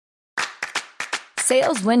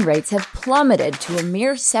sales win rates have plummeted to a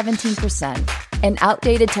mere 17%, and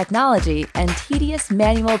outdated technology and tedious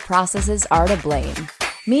manual processes are to blame.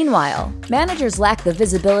 Meanwhile, managers lack the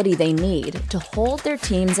visibility they need to hold their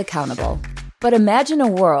teams accountable. But imagine a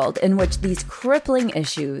world in which these crippling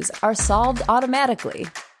issues are solved automatically.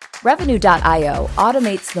 Revenue.io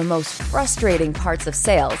automates the most frustrating parts of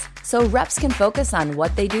sales so reps can focus on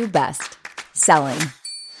what they do best: selling.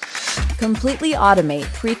 Completely automate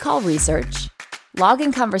pre-call research,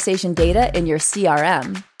 logging conversation data in your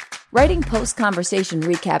CRM, writing post-conversation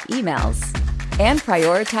recap emails, and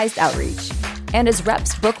prioritized outreach. And as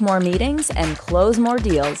reps book more meetings and close more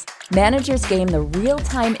deals, managers gain the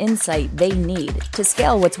real-time insight they need to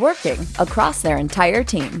scale what's working across their entire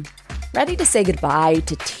team. Ready to say goodbye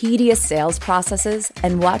to tedious sales processes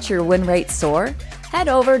and watch your win rate soar? Head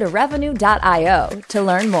over to Revenue.io to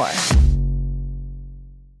learn more.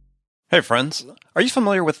 Hey friends, are you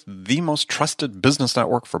familiar with the most trusted business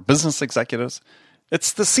network for business executives?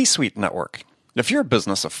 It's the C-Suite Network. If you're a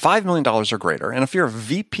business of $5 million or greater, and if you're a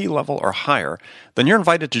VP level or higher, then you're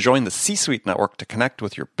invited to join the C-Suite Network to connect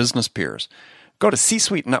with your business peers. Go to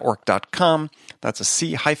csuitenetwork.com, that's a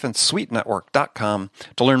C-suitenetwork.com,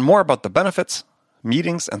 to learn more about the benefits,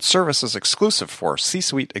 meetings, and services exclusive for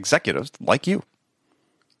C-Suite executives like you.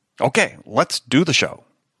 Okay, let's do the show.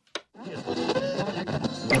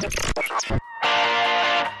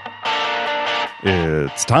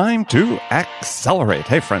 It's time to accelerate.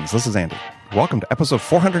 Hey friends, this is Andy. Welcome to episode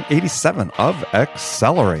 487 of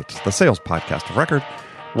Accelerate, the sales podcast of record,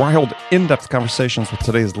 where I hold in-depth conversations with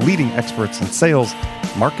today's leading experts in sales,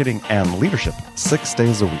 marketing, and leadership 6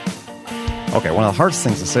 days a week. Okay, one of the hardest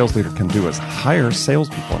things a sales leader can do is hire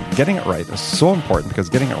salespeople, and getting it right is so important because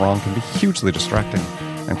getting it wrong can be hugely distracting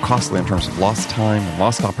and costly in terms of lost time and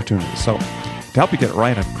lost opportunities. So, to help you get it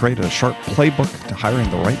right, I've created a sharp playbook to hiring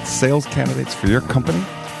the right sales candidates for your company.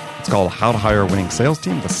 It's called How to Hire a Winning Sales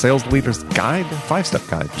Team, the Sales Leader's Guide, 5-step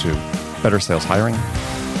guide to better sales hiring.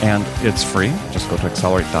 And it's free. Just go to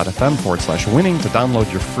accelerate.fm/winning to download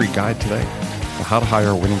your free guide today for how to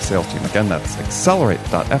hire a winning sales team. Again, that's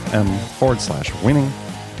accelerate.fm/winning.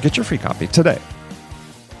 Get your free copy today.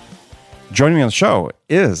 Joining me on the show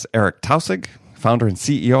is Eric Taussig, founder and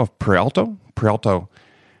CEO of Prialto. Prialto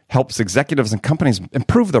helps executives and companies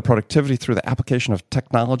improve their productivity through the application of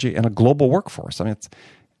technology in a global workforce. I mean,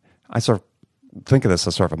 I sort of think of this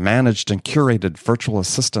as sort of a managed and curated virtual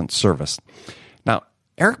assistant service. Now,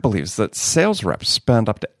 Eric believes that sales reps spend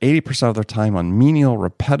up to 80% of their time on menial,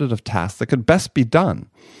 repetitive tasks that could best be done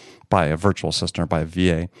by a virtual assistant or by a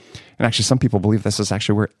VA. And actually, some people believe this is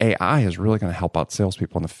actually where AI is really going to help out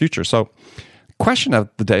salespeople in the future. So, the question of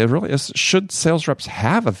the day really is, should sales reps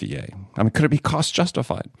have a VA? I mean, could it be cost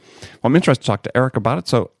justified? Well, I'm interested to talk to Eric about it.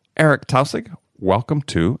 So, Eric Taussig, welcome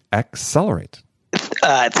to Accelerate.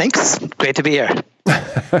 Thanks. Great to be here.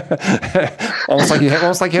 almost like you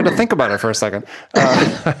had to think about it for a second.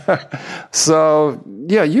 So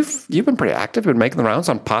yeah, you've been pretty active. You've been making the rounds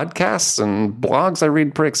on podcasts and blogs. I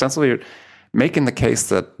read pretty extensively. You're making the case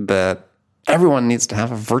that everyone needs to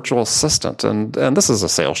have a virtual assistant, and this is a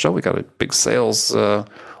sales show. We got a big sales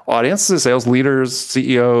audience, sales leaders,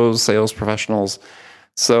 CEOs, sales professionals.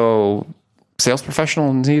 So sales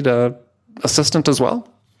professionals need a assistant as well.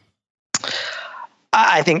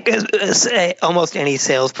 I think almost any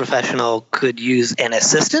sales professional could use an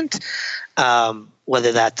assistant,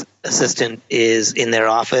 whether that assistant is in their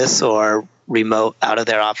office or remote out of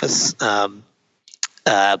their office.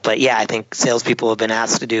 But yeah, I think salespeople have been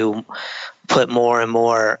asked to put more and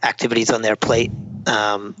more activities on their plate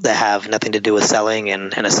that have nothing to do with selling,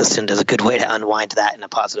 and an assistant is a good way to unwind that in a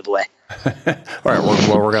positive way. All right,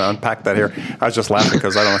 we're going to unpack that here. I was just laughing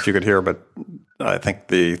because I don't know if you could hear, but I think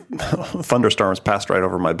the thunderstorms passed right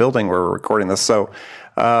over my building where we're recording this. So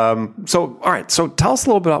all right. So tell us a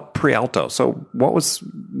little bit about Prialto. So what was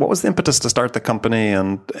the impetus to start the company,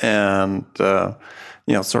 and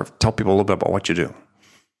sort of tell people a little bit about what you do?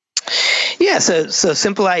 Yeah. So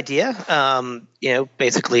simple idea.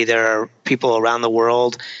 Basically there are people around the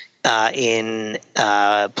world in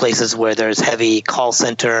places where there's heavy call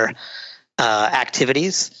center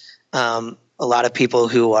activities. A lot of people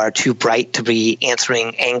who are too bright to be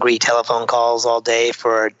answering angry telephone calls all day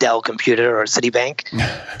for Dell Computer or Citibank,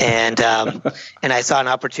 and I saw an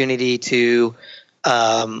opportunity to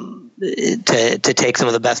take some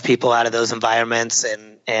of the best people out of those environments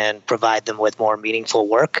and provide them with more meaningful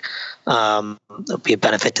work. It'll be a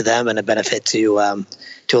benefit to them and a benefit to a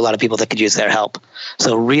lot of people that could use their help.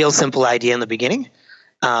 So, real simple idea in the beginning,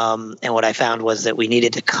 and what I found was that we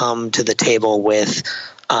needed to come to the table with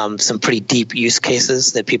some pretty deep use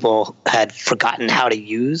cases that people had forgotten how to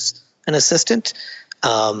use an assistant.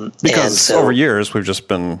 Because over years, we've just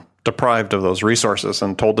been deprived of those resources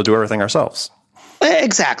and told to do everything ourselves.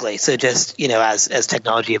 Exactly. So just, as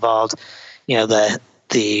technology evolved,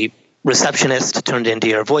 the receptionist turned into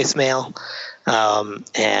your voicemail,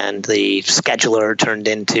 and the scheduler turned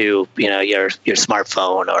into, your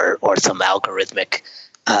smartphone or some algorithmic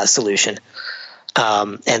solution.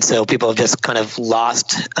 And so people have just kind of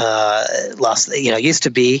lost, it used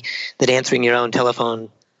to be that answering your own telephone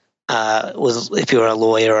was, if you were a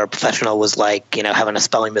lawyer or a professional, was like, having a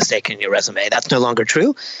spelling mistake in your resume. That's no longer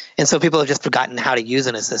true. And so people have just forgotten how to use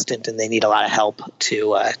an assistant, and they need a lot of help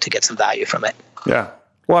to get some value from it. Yeah.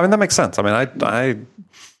 Well, I mean, that makes sense. I mean, I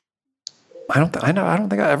don't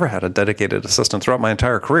think I ever had a dedicated assistant throughout my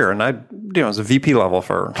entire career. And I was a VP level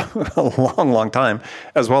for a long, long time,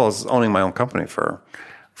 as well as owning my own company for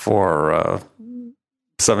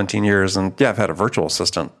 17 years. And yeah, I've had a virtual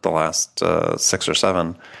assistant the last 6 or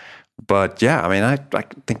 7. But yeah, I mean, I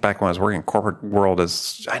think back when I was working in corporate world,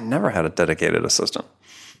 I never had a dedicated assistant.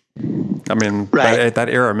 I mean, right. that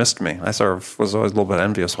era missed me. I sort of was always a little bit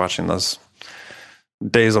envious watching those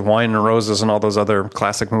Days of Wine and Roses and all those other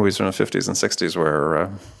classic movies from the 50s and 60s where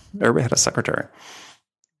everybody had a secretary.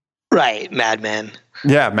 Right. Mad Men.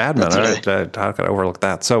 Yeah, Mad Men. How could I overlook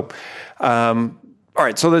that? So, all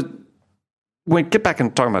right. So when we get back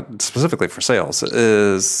and talking about specifically for sales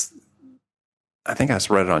is, I think I just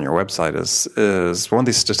read it on your website, is one of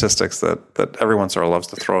these statistics that everyone sort of loves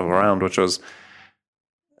to throw around, which was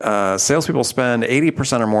salespeople spend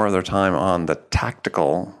 80% or more of their time on the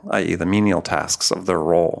tactical, i.e. the menial tasks of their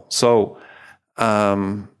role. So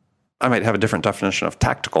I might have a different definition of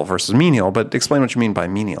tactical versus menial, but explain what you mean by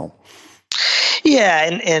menial.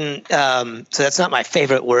 Yeah, and so that's not my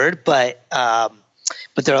favorite word, but there are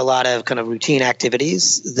a lot of kind of routine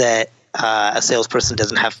activities that a salesperson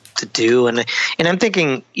doesn't have to do, and I'm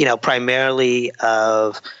thinking, primarily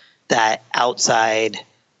of that outside,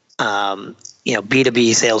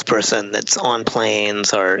 B2B salesperson that's on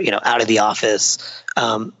planes or out of the office,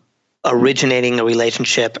 originating a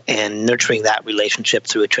relationship and nurturing that relationship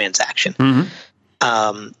through a transaction.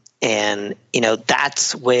 Mm-hmm. And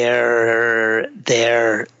that's where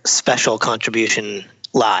their special contribution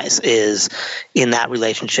lies, is in that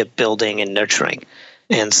relationship building and nurturing.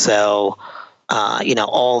 And so,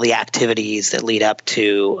 all the activities that lead up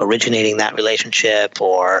to originating that relationship,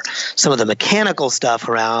 or some of the mechanical stuff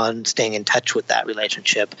around staying in touch with that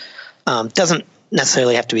relationship, doesn't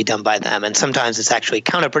necessarily have to be done by them. And sometimes it's actually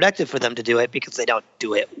counterproductive for them to do it because they don't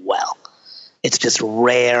do it well. It's just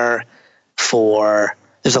rare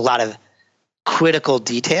there's a lot of critical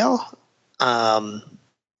detail that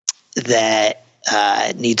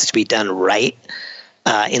needs to be done right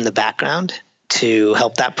in the background to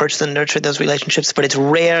help that person nurture those relationships. But it's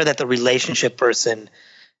rare that the relationship person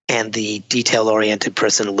and the detail-oriented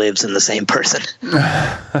person lives in the same person.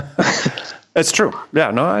 It's true.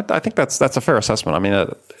 Yeah, no, I think that's a fair assessment. I mean,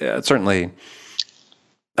 certainly,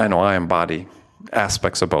 I know I embody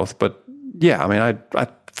aspects of both, but yeah, I mean, I'm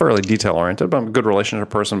fairly detail-oriented, but I'm a good relationship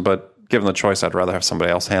person, but given the choice, I'd rather have somebody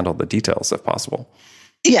else handle the details if possible.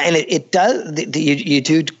 Yeah, and it does. You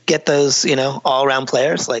do get those, all-around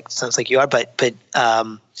players. Sounds like you are, but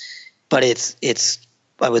it's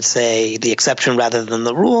I would say the exception rather than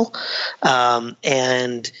the rule,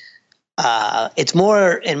 and it's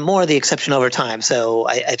more and more the exception over time. So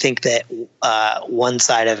I think that one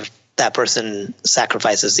side of that person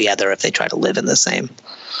sacrifices the other if they try to live in the same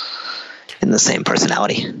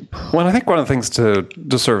personality. Well, I think one of the things to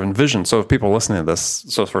sort of envision, so if people listening to this,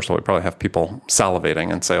 so first of all, we probably have people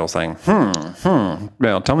salivating and sales saying,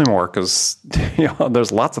 tell me more, because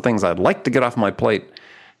there's lots of things I'd like to get off my plate.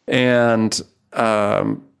 And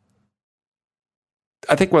I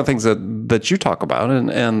think one of the things that you talk about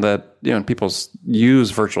and that, people use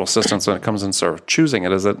virtual assistants when it comes in sort of choosing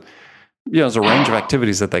it, is that, there's a range of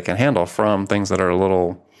activities that they can handle, from things that are a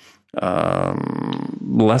little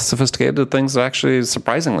less sophisticated to things that are actually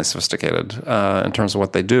surprisingly sophisticated in terms of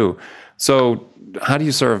what they do. So how do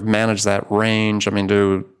you sort of manage that range? I mean,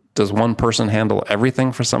 does one person handle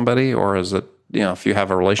everything for somebody, or is it, if you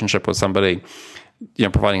have a relationship with somebody,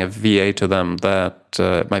 providing a VA to them, that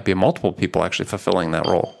it might be multiple people actually fulfilling that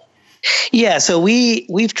role? Yeah, so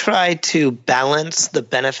we've tried to balance the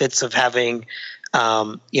benefits of having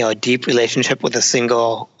a deep relationship with a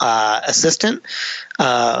single assistant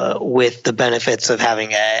with the benefits of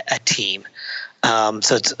having a team.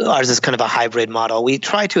 So ours is kind of a hybrid model. We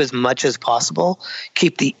try to, as much as possible,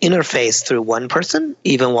 keep the interface through one person,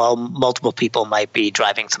 even while multiple people might be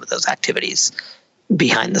driving some of those activities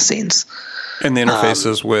behind the scenes. And the interface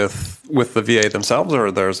is with the VA themselves,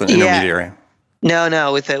 or there's an intermediary?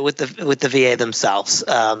 No, with the VA themselves.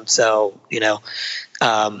 Um,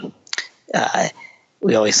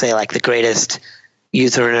 we always say like the greatest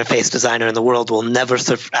user interface designer in the world will never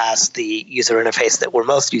surpass the user interface that we're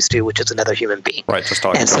most used to, which is another human being. Right, just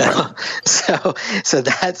talking. And so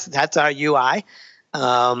that's our UI,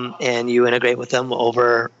 and you integrate with them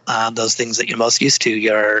over those things that you're most used to: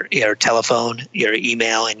 your telephone, your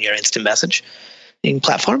email, and your instant messaging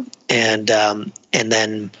platform. And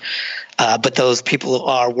then, but those people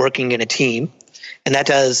are working in a team. And that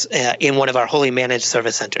does in one of our wholly managed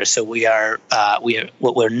service centers. So we are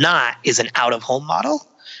what we're not is an out-of-home model.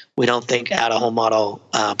 We don't think out-of-home model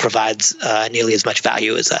provides nearly as much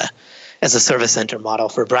value as a service center model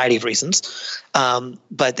for a variety of reasons.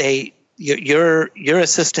 But your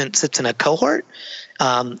assistant sits in a cohort,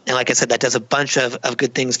 and like I said, that does a bunch of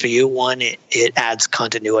good things for you. One, it adds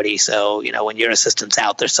continuity. So when your assistant's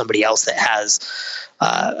out, there's somebody else that has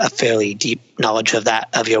a fairly deep knowledge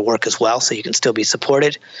of your work as well, so you can still be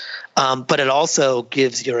supported. But it also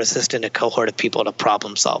gives your assistant a cohort of people to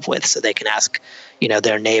problem solve with, so they can ask,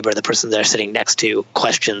 their neighbor, the person they're sitting next to,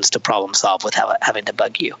 questions to problem solve without having to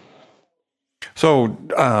bug you. So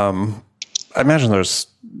I imagine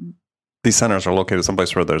these centers are located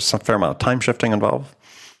someplace where there's a fair amount of time shifting involved.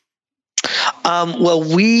 Well,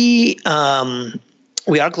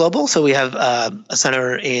 we are global, so we have a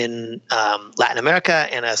center in Latin America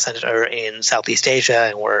and a center in Southeast Asia,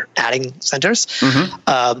 and we're adding centers.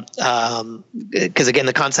 Because again,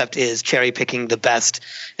 the concept is cherry picking the best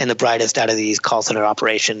and the brightest out of these call center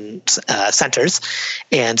operations centers,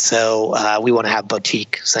 and so we want to have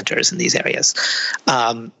boutique centers in these areas.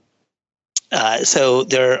 So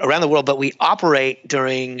they're around the world, but we operate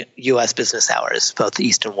during U.S. business hours, both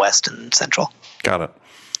East and West and Central. Got it.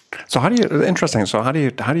 So how do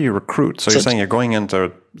you recruit? So you're saying you're going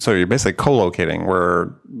into, so you're basically co-locating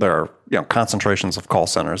where there are concentrations of call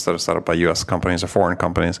centers that are set up by U.S. companies or foreign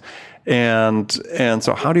companies, and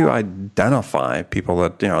so how do you identify people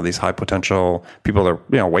that these high potential people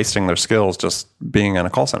that are wasting their skills just being in a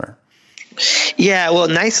call center? Yeah, well,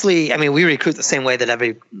 nicely. I mean, we recruit the same way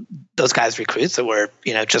that those guys recruit. So we're,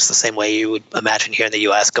 just the same way you would imagine here in the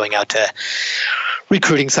U.S. going out to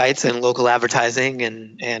recruiting sites and local advertising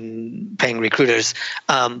and paying recruiters.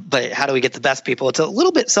 But how do we get the best people? It's a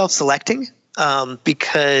little bit self-selecting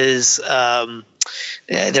because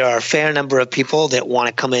there are a fair number of people that want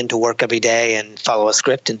to come in to work every day and follow a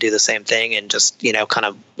script and do the same thing and just, kind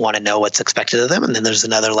of want to know what's expected of them. And then there's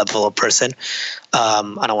another level of person, I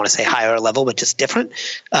don't want to say higher level, but just different,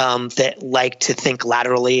 that like to think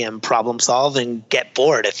laterally and problem solve and get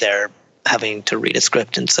bored if they're having to read a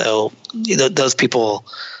script. And so those people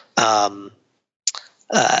that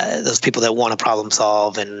want to problem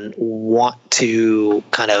solve and want to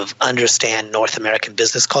kind of understand North American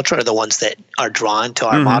business culture are the ones that are drawn to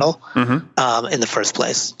our model in the first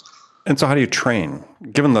place. And so how do you train?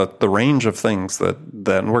 Given the range of things that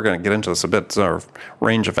and we're going to get into this a bit, our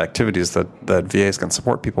range of activities that VAs can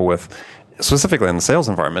support people with, specifically in the sales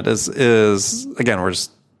environment, is again, we're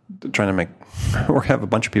just trying to we have a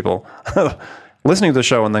bunch of people listening to the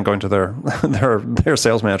show and then going to their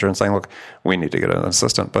sales manager and saying, look, we need to get an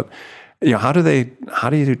assistant. But how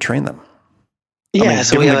do you train them? Yeah,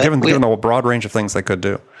 given the broad range of things they could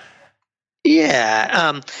do.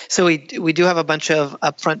 Yeah, so we do have a bunch of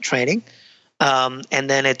upfront training, and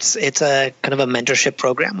then it's a kind of a mentorship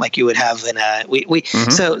program like you would have in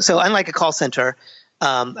so unlike a call center,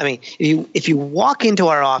 I mean if you walk into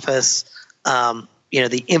our office,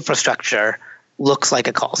 the infrastructure looks like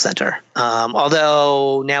a call center.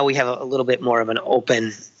 Although now we have a little bit more of an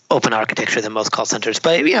open architecture than most call centers.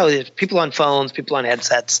 But there's people on phones, people on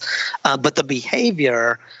headsets, but the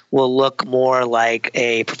behavior will look more like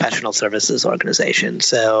a professional services organization.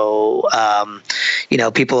 So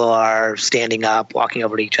people are standing up, walking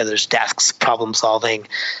over to each other's desks, problem solving,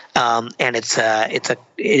 and it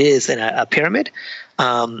is in a pyramid.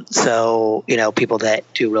 So people that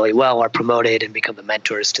do really well are promoted and become the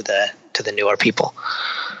mentors to the newer people.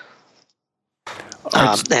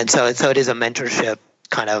 And so it is a mentorship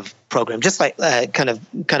kind of program, just like kind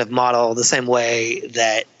of model the same way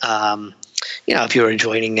that if you were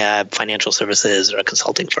joining financial services or a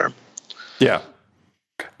consulting firm. Yeah.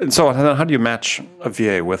 And so how do you match a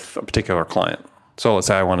VA with a particular client? So let's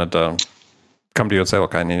say I wanted to come to you and say,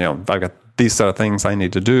 look, I've got these set of things I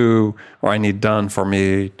need to do or I need done for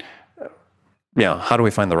me. How do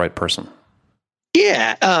we find the right person?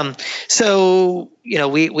 Yeah. So,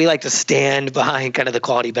 we like to stand behind kind of the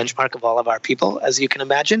quality benchmark of all of our people, as you can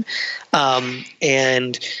imagine.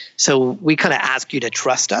 And so we kind of ask you to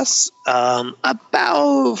trust us.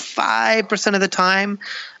 About 5% of the time,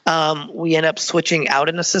 we end up switching out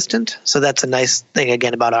an assistant. So that's a nice thing,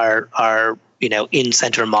 again, about our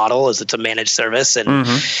in-center model is it's a managed service. And,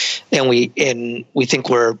 and we think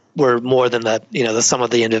we're more than the sum of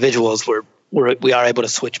the individuals. We are able to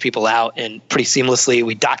switch people out and pretty seamlessly.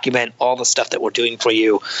 We document all the stuff that we're doing for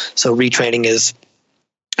you. So retraining is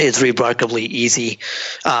remarkably easy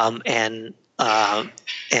and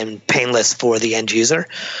painless for the end user.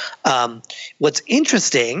 What's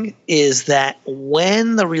interesting is that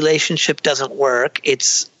when the relationship doesn't work,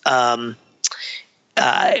 it's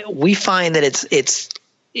we find that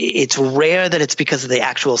it's rare that it's because of the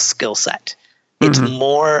actual skill set. It's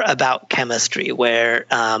more about chemistry where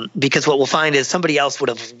because what we'll find is somebody else would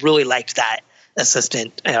have really liked that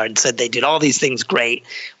assistant and said they did all these things great,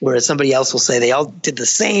 whereas somebody else will say they all did the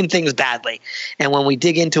same things badly. And when we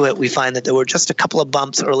dig into it, we find that there were just a couple of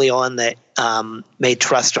bumps early on that made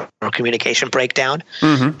trust or communication break down.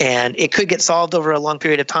 And it could get solved over a long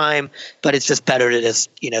period of time, but it's just better to just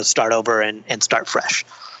start over and start fresh.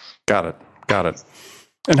 Got it.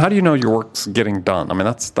 And how do you know your work's getting done? I mean,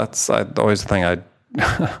 that's always the thing. I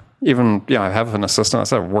have an assistant. I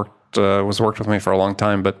said worked with me for a long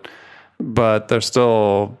time, but there's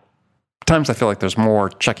still times I feel like there's more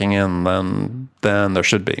checking in than there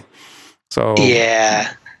should be. So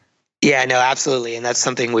yeah, no, absolutely, and that's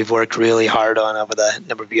something we've worked really hard on over the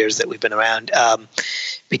number of years that we've been around,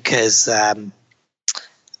 because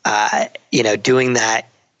doing that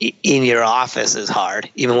in your office is hard.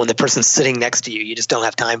 Even when the person's sitting next to you, you just don't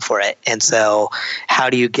have time for it. And so how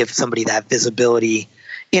do you give somebody that visibility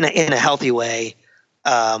in a healthy way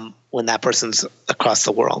when that person's across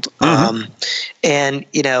the world? And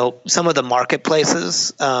some of the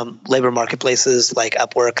marketplaces, labor marketplaces like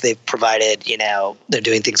Upwork, they've provided, they're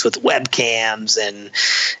doing things with webcams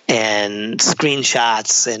and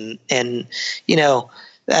screenshots and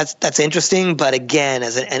that's interesting. But again,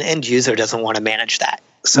 as an end user doesn't want to manage that.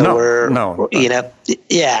 So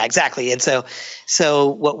yeah, exactly. And so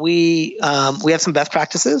what we have some best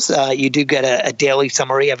practices. You do get a daily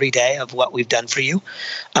summary every day of what we've done for you.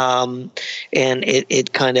 And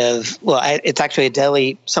it kind of, it's actually a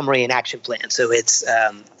daily summary and action plan. So it's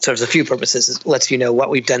serves a few purposes. It lets you know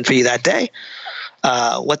what we've done for you that day,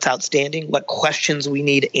 what's outstanding, what questions we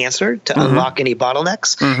need answered to unlock any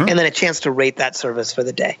bottlenecks, and then a chance to rate that service for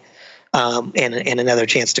the day. And another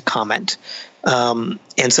chance to comment. And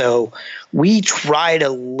so we try to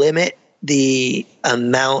limit the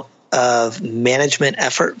amount of management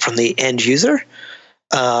effort from the end user.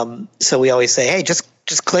 So we always say, hey, just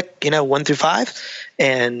click, 1 through 5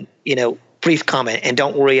 and, brief comment, and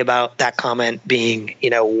don't worry about that comment being,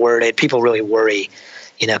 worded. People really worry,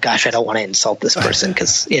 gosh, I don't want to insult this person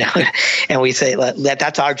because, and we say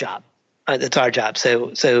that's our job. That's our job.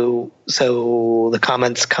 So the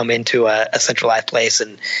comments come into a centralized place,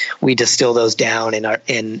 and we distill those down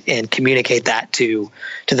and communicate that to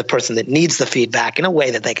the person that needs the feedback in a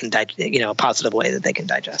way that they can a positive way that they can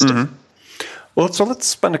digest it. Well, so let's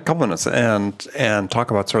spend a couple minutes and talk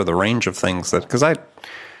about sort of the range of things that, because I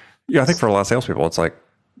think for a lot of salespeople, it's like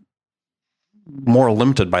more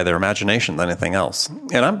limited by their imagination than anything else.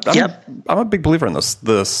 And I'm a big believer in this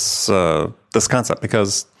concept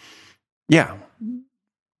because. Yeah.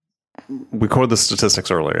 We quoted the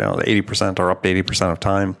statistics earlier, 80% or up to 80% of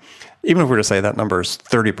time. Even if we were to say that number is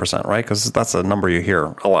 30%, right? Because that's a number you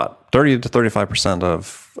hear a lot. 30 to 35%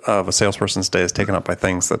 of a salesperson's day is taken up by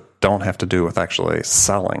things that don't have to do with actually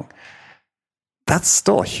selling. That's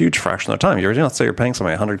still a huge fraction of the time. Let's say you're paying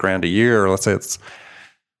somebody $100,000 a year, or let's say it's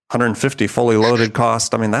 150 fully loaded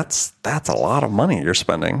cost. I mean, that's a lot of money you're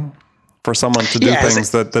spending for someone to do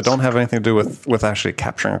things that don't have anything to do with actually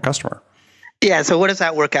capturing a customer. Yeah. So what does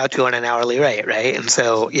that work out to on an hourly rate, right? And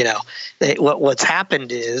so, what's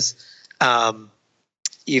happened is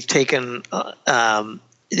you've taken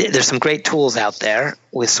there's some great tools out there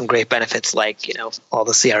with some great benefits, like all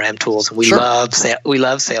the CRM tools. We love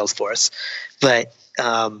Salesforce, but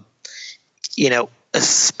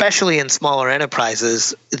especially in smaller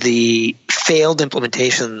enterprises, the failed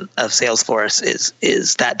implementation of Salesforce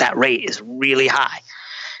is that rate is really high,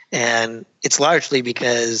 and it's largely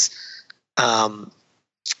because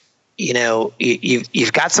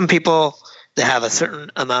you've got some people that have a certain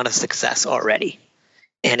amount of success already,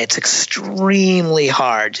 and it's extremely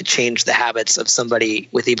hard to change the habits of somebody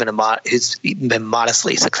with even who's been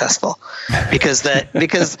modestly successful, because the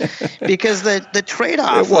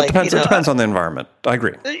trade-off. Well, it depends on the environment. I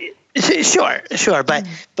agree. Sure, but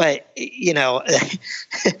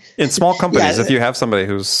in small companies, if you have somebody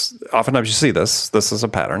who's, oftentimes you see this is a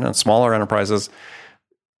pattern in smaller enterprises.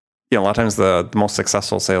 A lot of times the most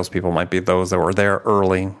successful salespeople might be those that were there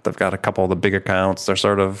early. They've got a couple of the big accounts. They're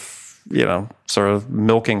sort of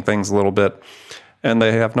milking things a little bit, and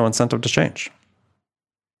they have no incentive to change.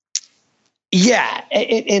 Yeah,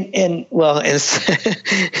 and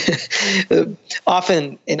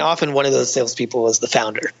often one of those salespeople is the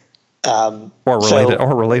founder, or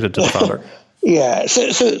related to the founder. Yeah.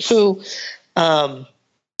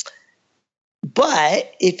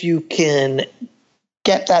 But if you can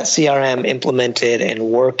get that CRM implemented and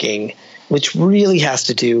working, which really has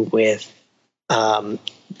to do with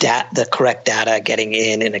the correct data getting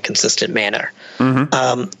in a consistent manner,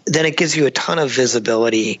 then it gives you a ton of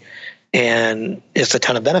visibility. And it's a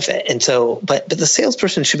ton of benefit. And so, but the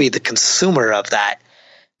salesperson should be the consumer of that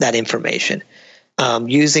information,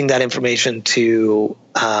 using that information to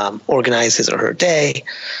organize his or her day,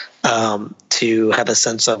 to have a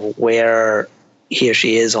sense of where he or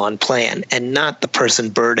she is on plan, and not the person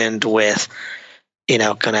burdened with,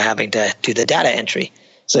 kind of having to do the data entry.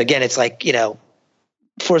 So again, it's like,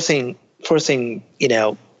 forcing $10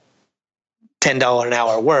 an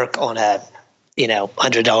hour work on a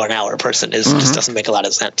 $100 an hour person just doesn't make a lot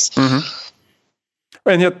of sense.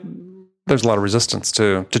 And yet there's a lot of resistance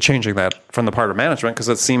to changing that from the part of management, because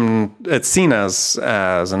it's seen as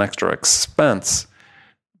an extra expense,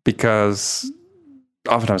 because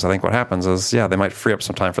oftentimes I think what happens is, they might free up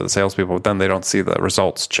some time for the salespeople, but then they don't see the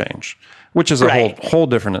results change, which is a whole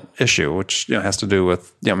different issue, which has to do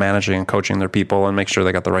with managing and coaching their people and make sure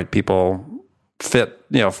they got the right people fit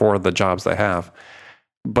for the jobs they have.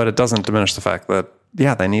 But it doesn't diminish the fact that,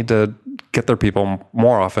 they need to get their people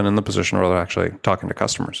more often in the position where they're actually talking to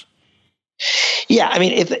customers. Yeah, I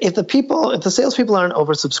mean, if the salespeople aren't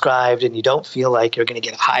oversubscribed and you don't feel like you're going to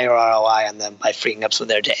get a higher ROI on them by freeing up some of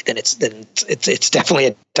their day, then it's definitely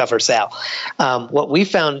a tougher sell. What we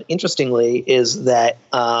found, interestingly, is that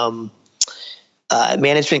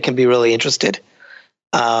management can be really interested.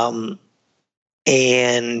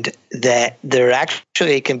 And that there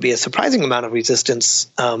actually can be a surprising amount of resistance.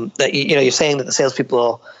 That you're saying that the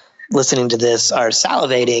salespeople listening to this are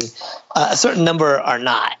salivating. A certain number are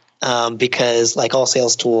not, because like all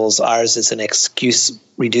sales tools, ours is an excuse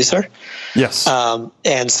reducer. Yes.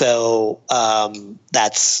 And so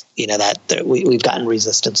that's we've gotten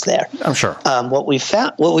resistance there. I'm sure. What we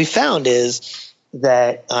found is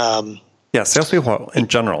that salespeople in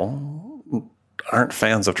general aren't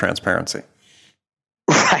fans of transparency.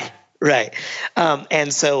 Right.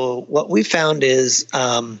 And so what we found is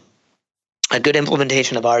a good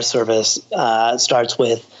implementation of our service starts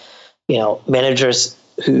with, managers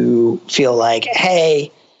who feel like,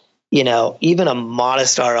 hey, even a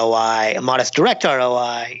modest ROI, a modest direct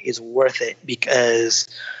ROI is worth it because,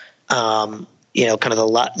 kind of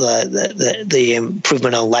the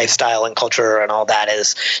improvement of lifestyle and culture and all that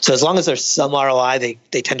is. So as long as there's some ROI,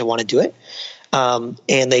 they tend to want to do it. And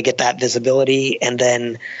they get that visibility, and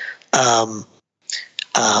then the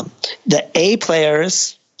A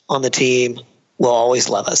players on the team will always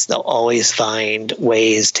love us. They'll always find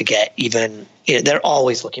ways to get even. They're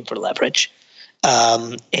always looking for leverage,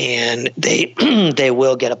 and they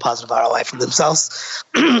will get a positive ROI from themselves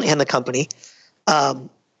and the company. But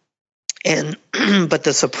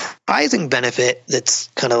the surprising benefit that's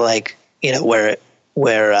kind of like where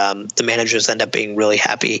the managers end up being really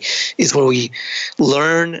happy is where we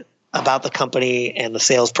learn about the company and the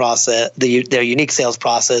sales process, their unique sales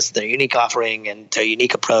process, their unique offering, and their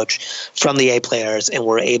unique approach from the A players, and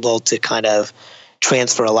we're able to kind of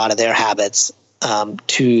transfer a lot of their habits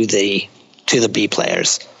to the B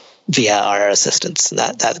players via our assistants, and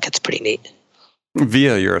that gets pretty neat.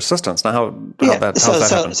 Via your assistants. Now, how's that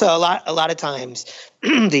happen? So a lot of times,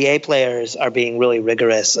 the A players are being really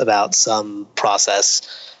rigorous about some process,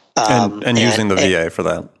 and using the VA for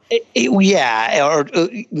that. Or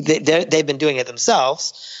they've been doing it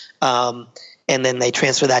themselves, and then they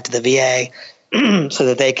transfer that to the VA so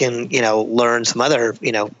that they can, learn some other,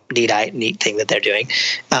 neat thing that they're doing,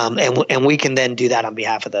 and we can then do that on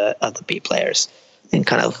behalf of the B players and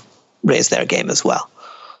kind of raise their game as well.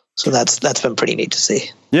 So that's been pretty neat to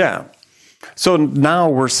see. Yeah. So now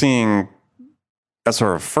we're seeing a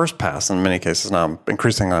sort of first pass in many cases now.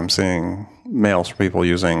 Increasingly, I'm seeing mails from people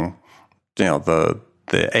using, the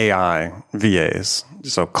AI VAs.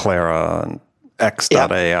 So Clara and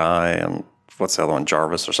X.AI and what's the other one,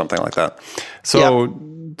 Jarvis or something like that. So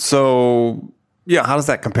how does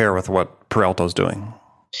that compare with what Peralto's doing?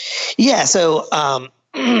 Yeah. So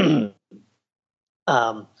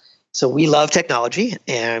So we love technology,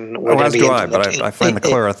 and we're going as to be do I, but I find the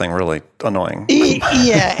Clara thing really annoying.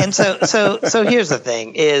 Yeah, and so here's the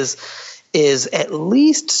thing: is at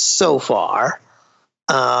least so far,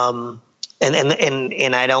 and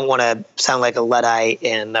I don't want to sound like a Luddite,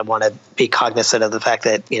 and I want to be cognizant of the fact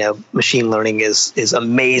that machine learning is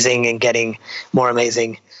amazing and getting more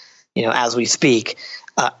amazing, as we speak.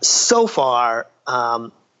 So far,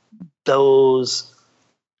 those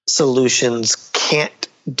solutions can't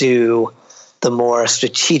do the more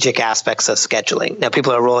strategic aspects of scheduling. Now,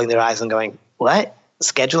 people are rolling their eyes and going, "What?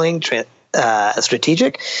 Scheduling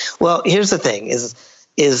strategic?" Well, here's the thing: is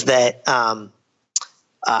that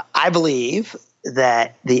I believe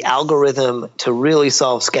that the algorithm to really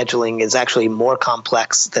solve scheduling is actually more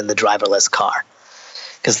complex than the driverless car,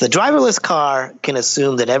 because the driverless car can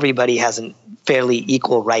assume that everybody has a fairly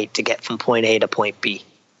equal right to get from point A to point B,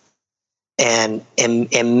 and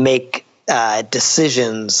make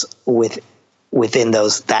decisions within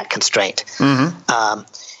that constraint. Mm-hmm.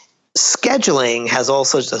 Scheduling has all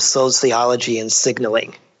sorts of sociology and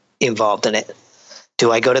signaling involved in it.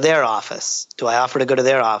 Do I go to their office? Do I offer to go to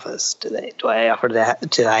their office? Do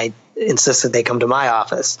I insist that they come to my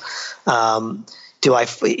office?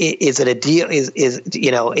 Is it a deal? Is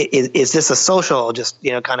this a social, just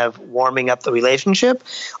kind of warming up the relationship,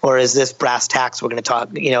 or is this brass tacks? We're going to talk,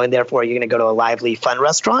 and therefore you're going to go to a lively, fun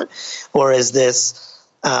restaurant, or is this,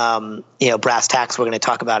 brass tacks? We're going to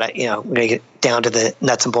talk about it. We're going to get down to the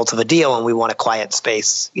nuts and bolts of a deal, and we want a quiet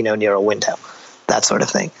space, near a window, that sort of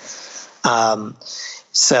thing. You're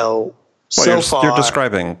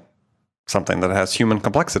describing something that has human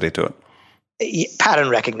complexity to it. Pattern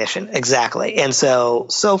recognition, exactly. And so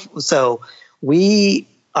we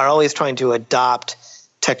are always trying to adopt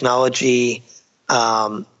technology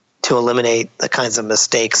to eliminate the kinds of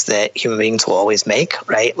mistakes that human beings will always make,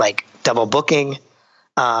 right? Like double booking,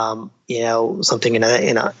 something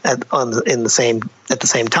at the same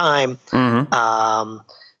time, mm-hmm.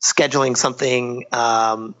 Scheduling something,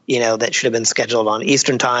 that should have been scheduled on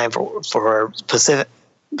Eastern time for Pacific,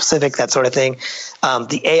 that sort of thing.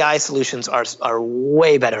 The AI solutions are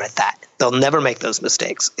way better at that. They'll never make those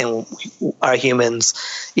mistakes, and our humans,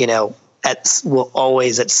 will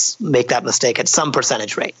always make that mistake at some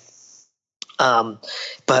percentage rate.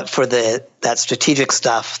 But for that strategic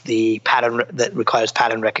stuff, the pattern that requires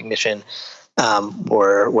pattern recognition,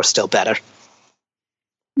 we're still better.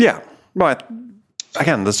 Yeah, but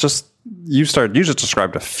again, you just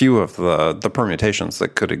described a few of the permutations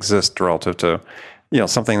that could exist relative to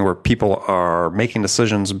something where people are making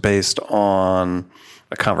decisions based on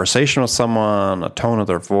a conversation with someone, a tone of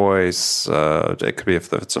their voice. It could be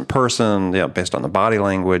if it's in person, based on the body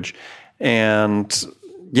language. And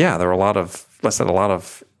there are a lot of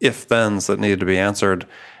if-thens that needed to be answered,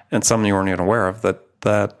 and some you weren't even aware of that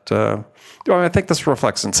I think this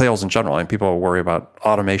reflects in sales in general. And people worry about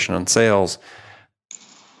automation in sales.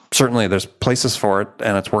 Certainly, there's places for it,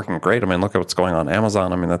 and it's working great. I mean, look at what's going on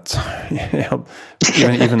Amazon. I mean, that's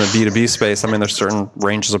even the B2B space. I mean, there's certain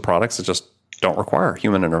ranges of products that just don't require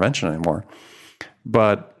human intervention anymore.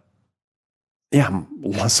 But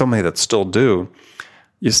so many that still do.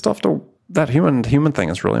 You still have to. That human thing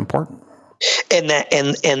is really important. And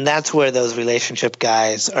that's where those relationship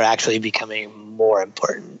guys are actually becoming more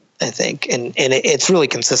important, I think. And it's really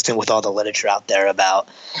consistent with all the literature out there about.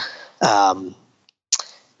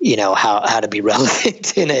 How to be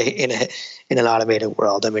relevant in an automated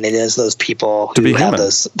world. I mean, it is those people who have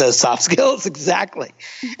those soft skills. Exactly.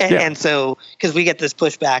 And so, because we get this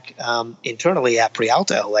pushback internally at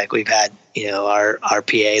Prialto, like we've had, our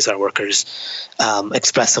PAs, our workers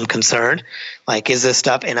express some concern, like, is this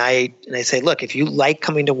stuff? And I say, look, if you like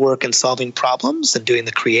coming to work and solving problems and doing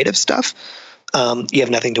the creative stuff, you have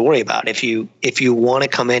nothing to worry about. If you want to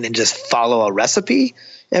come in and just follow a recipe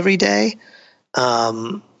every day,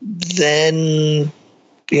 then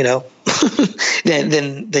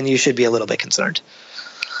then you should be a little bit concerned.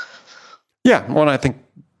 Yeah, well, I think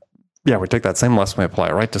we take that same lesson we apply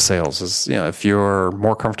it right to sales. Is if you're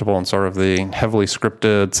more comfortable in sort of the heavily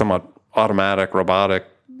scripted, somewhat automatic, robotic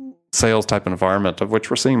sales type environment, of which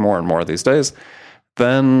we're seeing more and more these days,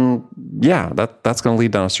 then that's going to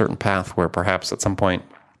lead down a certain path where perhaps at some point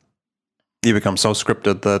you become so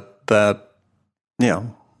scripted that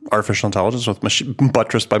artificial intelligence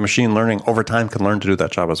buttressed by machine learning over time can learn to do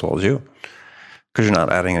that job as well as you, because you're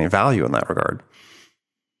not adding any value in that regard.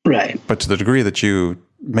 Right. But to the degree that you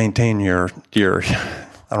maintain your I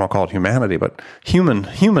don't want to call it humanity, but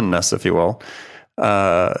humanness, if you will,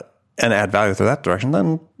 and add value through that direction,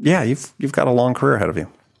 then you've got a long career ahead of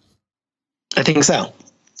you. I think so.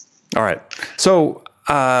 All right. So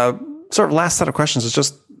sort of last set of questions is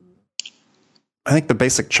just I think the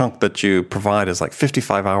basic chunk that you provide is like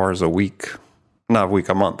 55 hours a week, not a week,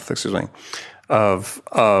 a month, excuse me, of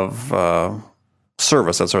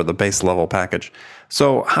service. That's sort of the base level package.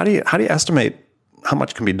 So how do you estimate how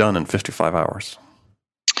much can be done in 55 hours?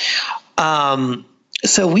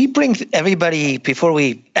 So we bring everybody, before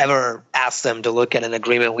we ever ask them to look at an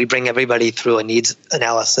agreement, we bring everybody through a needs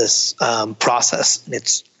analysis process.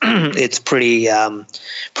 It's pretty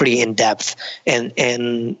in depth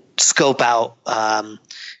and scope out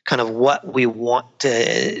kind of what we want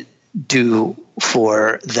to do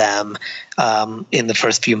for them in the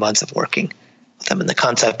first few months of working with them. And the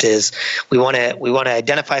concept is we want to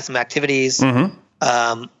identify some activities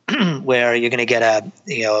where you're going to get a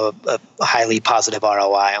highly positive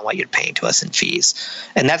ROI on what you're paying to us in fees,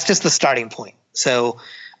 and that's just the starting point. So,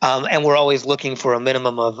 and we're always looking for a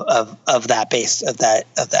minimum of that base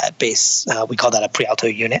we call that a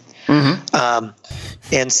Prialto unit.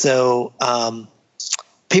 And so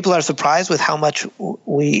people are surprised with how much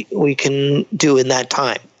we can do in that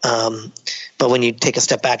time. But when you take a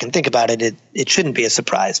step back and think about it, it shouldn't be a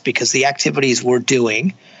surprise, because the activities we're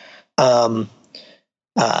doing.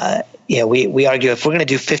 We argue if we're going to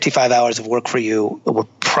do 55 hours of work for you, we're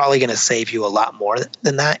probably going to save you a lot more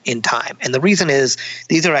than that in time. And the reason is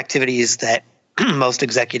these are activities that most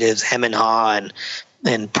executives hem and haw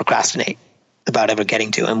and procrastinate about ever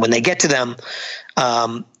getting to. And when they get to them,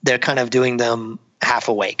 they're kind of doing them half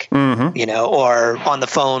awake, or on the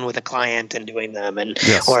phone with a client and doing them,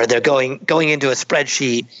 or they're going into a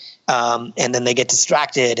spreadsheet. And then they get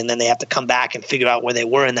distracted, and then they have to come back and figure out where they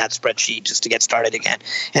were in that spreadsheet just to get started again.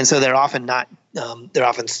 And so they're often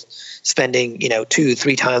spending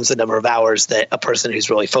 2-3 times the number of hours that a person who's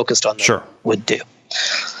really focused on them would do.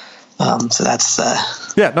 So that's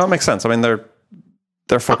it makes sense. I mean,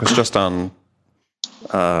 they're focused just on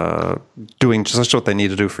doing just what they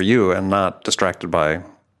need to do for you, and not distracted by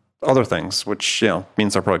other things, which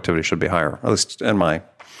means their productivity should be higher, at least in my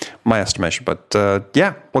estimation. But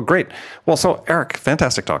well, great. Well, so Eric,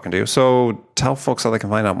 fantastic talking to you. So tell folks how they can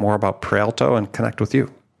find out more about Prialto and connect with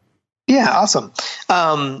you. Yeah, awesome.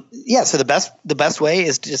 So the best way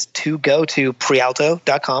is just to go to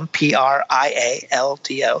Prialto.com,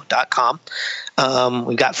 Prialto.com.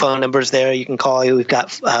 We've got phone numbers there you can call. We've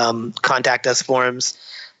got contact us forms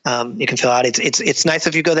you can fill out. It's nice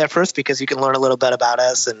if you go there first, because you can learn a little bit about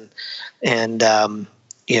us and kind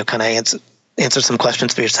of answer some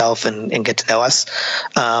questions for yourself and get to know us.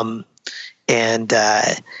 But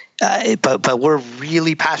we're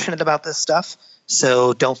really passionate about this stuff.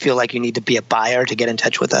 So don't feel like you need to be a buyer to get in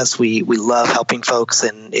touch with us. We love helping folks.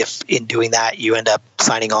 And if in doing that, you end up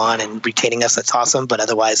signing on and retaining us, that's awesome. But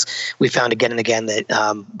otherwise, we found again and again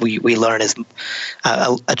that we learn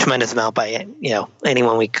a tremendous amount by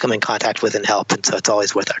anyone we come in contact with and help. And so it's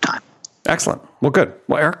always worth our time. Excellent. Well, good.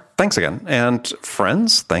 Well, Eric, thanks again. And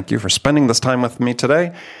friends, thank you for spending this time with me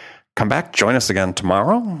today. Come back, join us again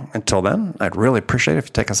tomorrow. Until then, I'd really appreciate it if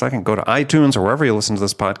you take a second, go to iTunes or wherever you listen to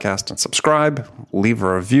this podcast and subscribe, leave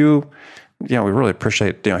a review. We really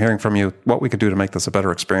appreciate hearing from you, what we could do to make this a better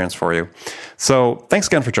experience for you. So thanks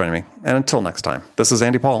again for joining me. And until next time, this is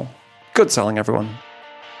Andy Paul. Good selling, everyone.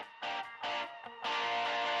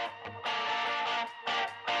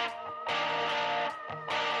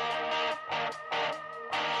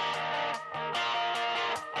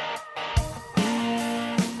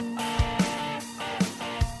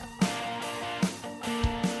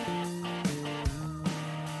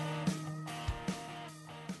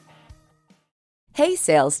 Hey,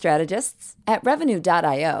 sales strategists. At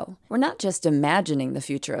Revenue.io, we're not just imagining the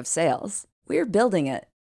future of sales, we're building it.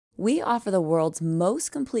 We offer the world's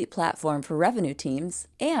most complete platform for revenue teams,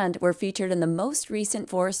 and we're featured in the most recent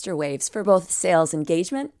Forrester Waves for both sales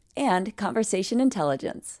engagement and conversation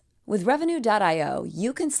intelligence. With Revenue.io,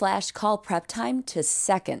 you can slash call prep time to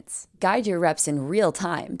seconds, guide your reps in real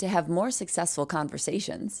time to have more successful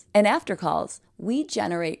conversations. And after calls, we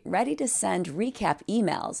generate ready-to-send recap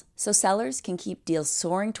emails so sellers can keep deals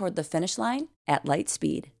soaring toward the finish line at light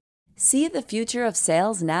speed. See the future of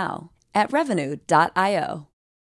sales now at Revenue.io.